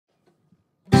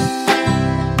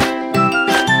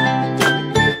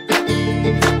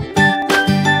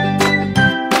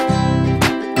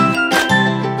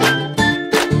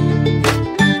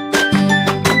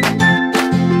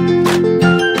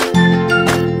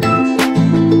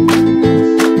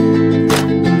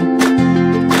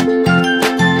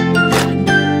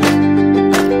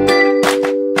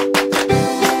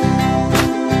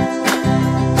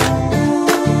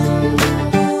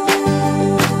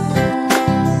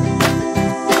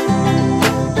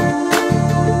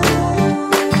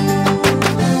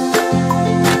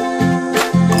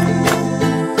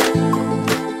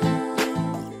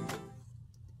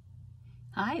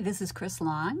this is Chris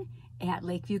Long at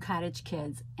Lakeview Cottage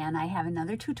Kids, and I have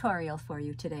another tutorial for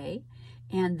you today.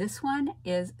 And this one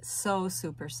is so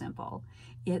super simple.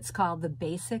 It's called the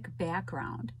basic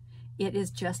background. It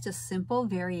is just a simple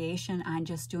variation on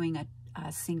just doing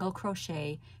a single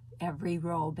crochet every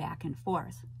row back and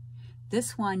forth.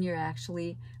 This one you're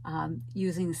actually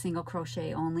using the single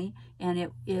crochet only, and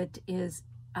it is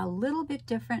a little bit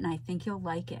different, and I think you'll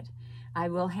like it. I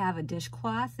will have a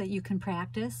dishcloth that you can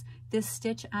practice this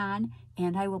stitch on,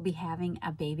 and I will be having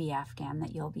a baby afghan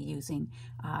that you'll be using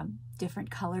different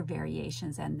color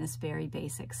variations and this very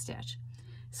basic stitch.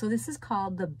 So this is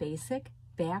called the basic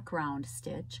background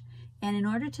stitch, and in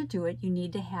order to do it you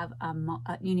need to have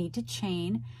you need to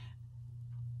chain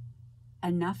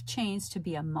enough chains to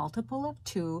be a multiple of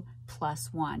 2 plus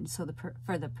 1. So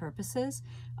for the purposes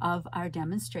of our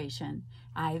demonstration,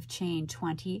 I've chained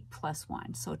 20 plus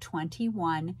 1, so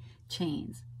 21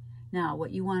 chains. Now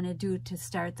what you want to do to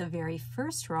start the very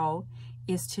first row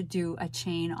is to do a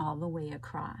chain all the way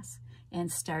across,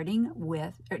 and starting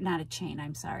with, or not a chain,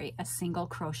 I'm sorry, a single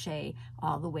crochet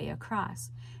all the way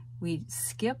across. We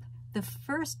skip the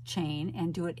first chain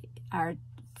and do our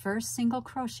first single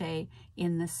crochet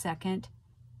in the second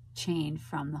chain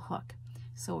from the hook.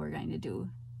 So we're going to do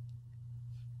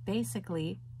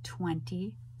basically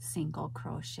 20 single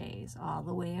crochets all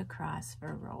the way across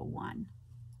for row 1.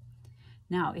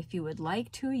 Now if you would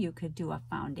like to, you could do a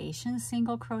foundation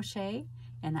single crochet,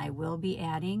 and I will be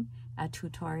adding a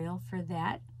tutorial for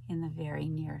that in the very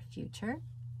near future.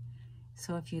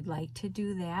 So if you'd like to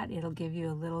do that, it'll give you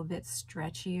a little bit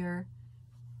stretchier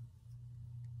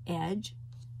edge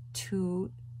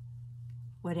to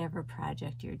whatever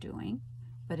project you're doing,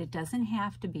 but it doesn't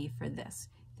have to be for this.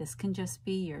 This can just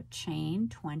be your chain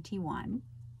 21,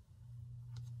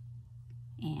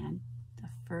 and the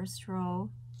first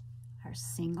row are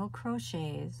single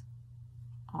crochets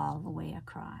all the way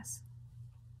across.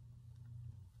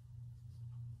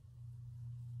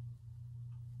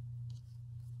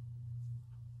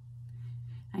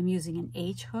 I'm using an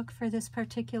H hook for this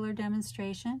particular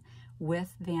demonstration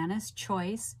with Vanna's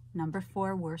Choice number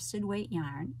 4 worsted weight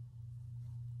yarn.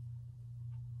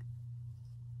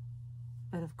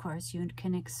 But of course you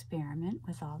can experiment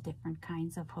with all different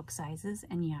kinds of hook sizes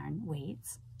and yarn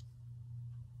weights.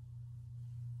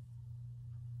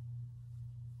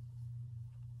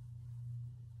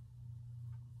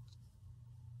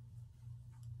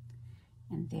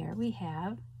 And there we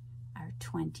have our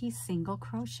 20 single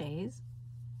crochets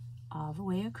all the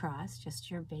way across, just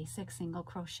your basic single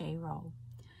crochet row.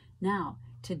 Now,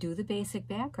 to do the basic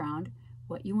background,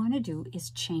 what you want to do is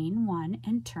chain 1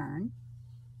 and turn.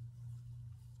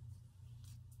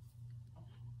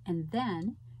 And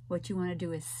then what you want to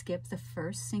do is skip the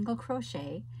first single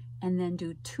crochet and then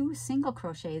do 2 single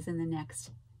crochets in the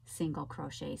next single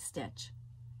crochet stitch.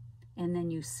 And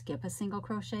then you skip a single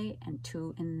crochet and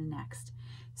 2 in the next.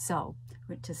 So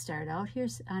to start out here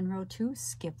on row 2,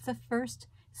 skip the first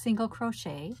single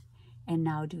crochet and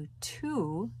now do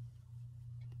 2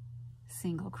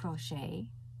 single crochet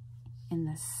in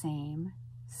the same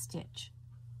stitch.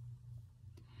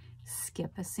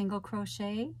 Skip a single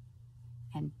crochet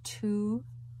and 2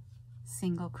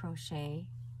 single crochet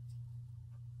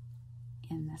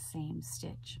in the same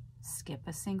stitch. Skip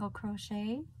a single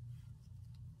crochet,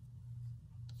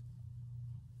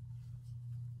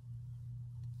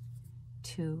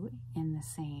 two in the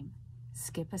same.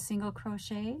 Skip a single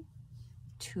crochet,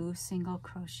 2 single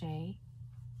crochet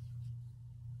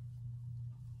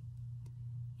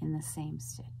in the same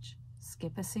stitch.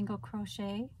 Skip a single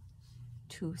crochet,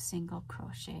 2 single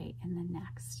crochet in the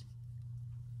next.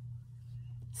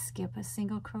 Skip a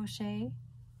single crochet,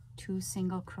 2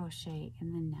 single crochet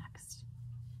in the next.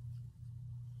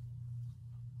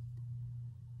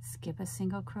 Skip a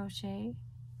single crochet,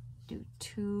 do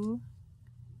 2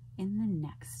 in the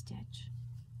next stitch.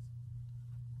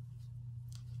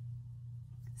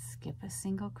 Skip a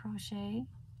single crochet,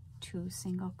 2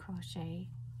 single crochet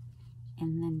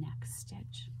in the next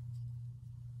stitch.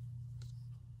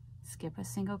 Skip a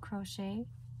single crochet,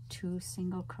 2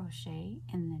 single crochet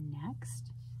in the next.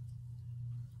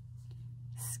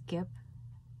 Skip,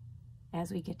 as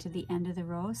we get to the end of the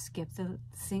row, skip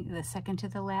the second to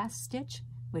the last stitch,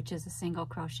 which is a single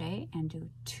crochet, and do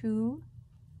 2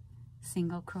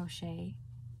 single crochet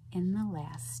in the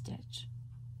last stitch.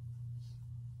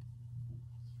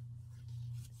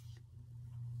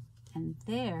 And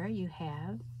there you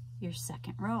have your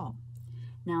second row.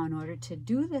 Now in order to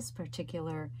do this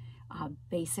particular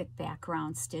basic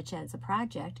background stitch as a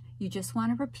project, you just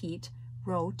want to repeat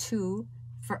row 2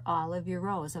 for all of your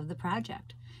rows of the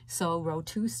project. So row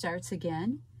 2 starts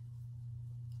again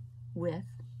with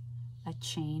a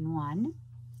chain 1,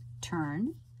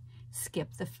 turn,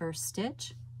 skip the first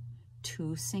stitch,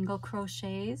 2 single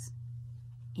crochets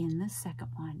in the second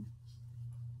one,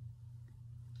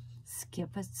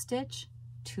 skip a stitch,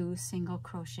 2 single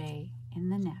crochet in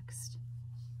the next,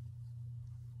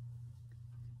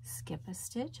 skip a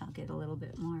stitch. I'll get a little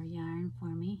bit more yarn for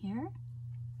me here,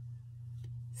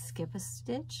 skip a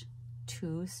stitch,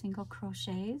 2 single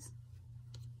crochets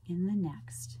in the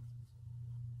next,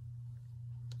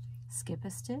 skip a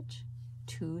stitch,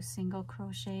 2 single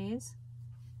crochets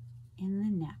in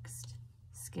the next,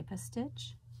 skip a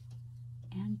stitch,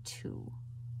 and 2,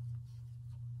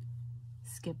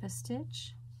 skip a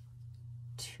stitch,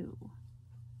 2.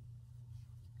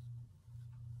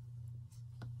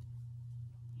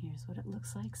 Here's what it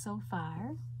looks like so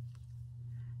far.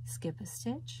 Skip a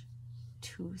stitch,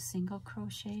 2 single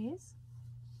crochets,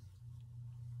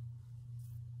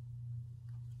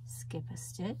 skip a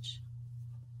stitch,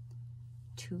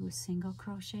 2 single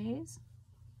crochets,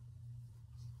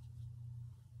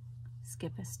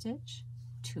 skip a stitch,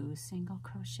 2 single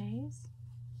crochets,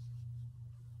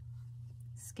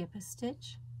 skip a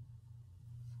stitch,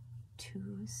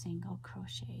 2 single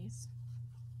crochets.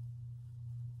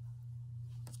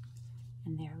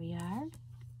 And there we are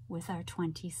with our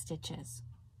 20 stitches.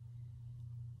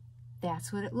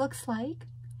 That's what it looks like.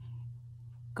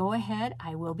 Go ahead,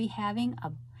 I will be having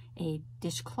a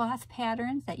dishcloth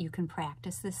pattern that you can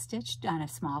practice this stitch on a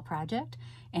small project,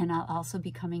 and I'll also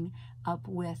be coming up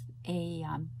with a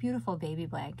beautiful baby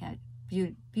blanket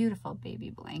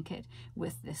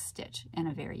with this stitch and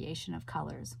a variation of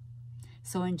colors.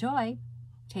 So enjoy,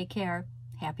 take care,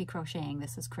 happy crocheting.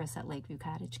 This is Chris at Lakeview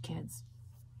Cottage Kids.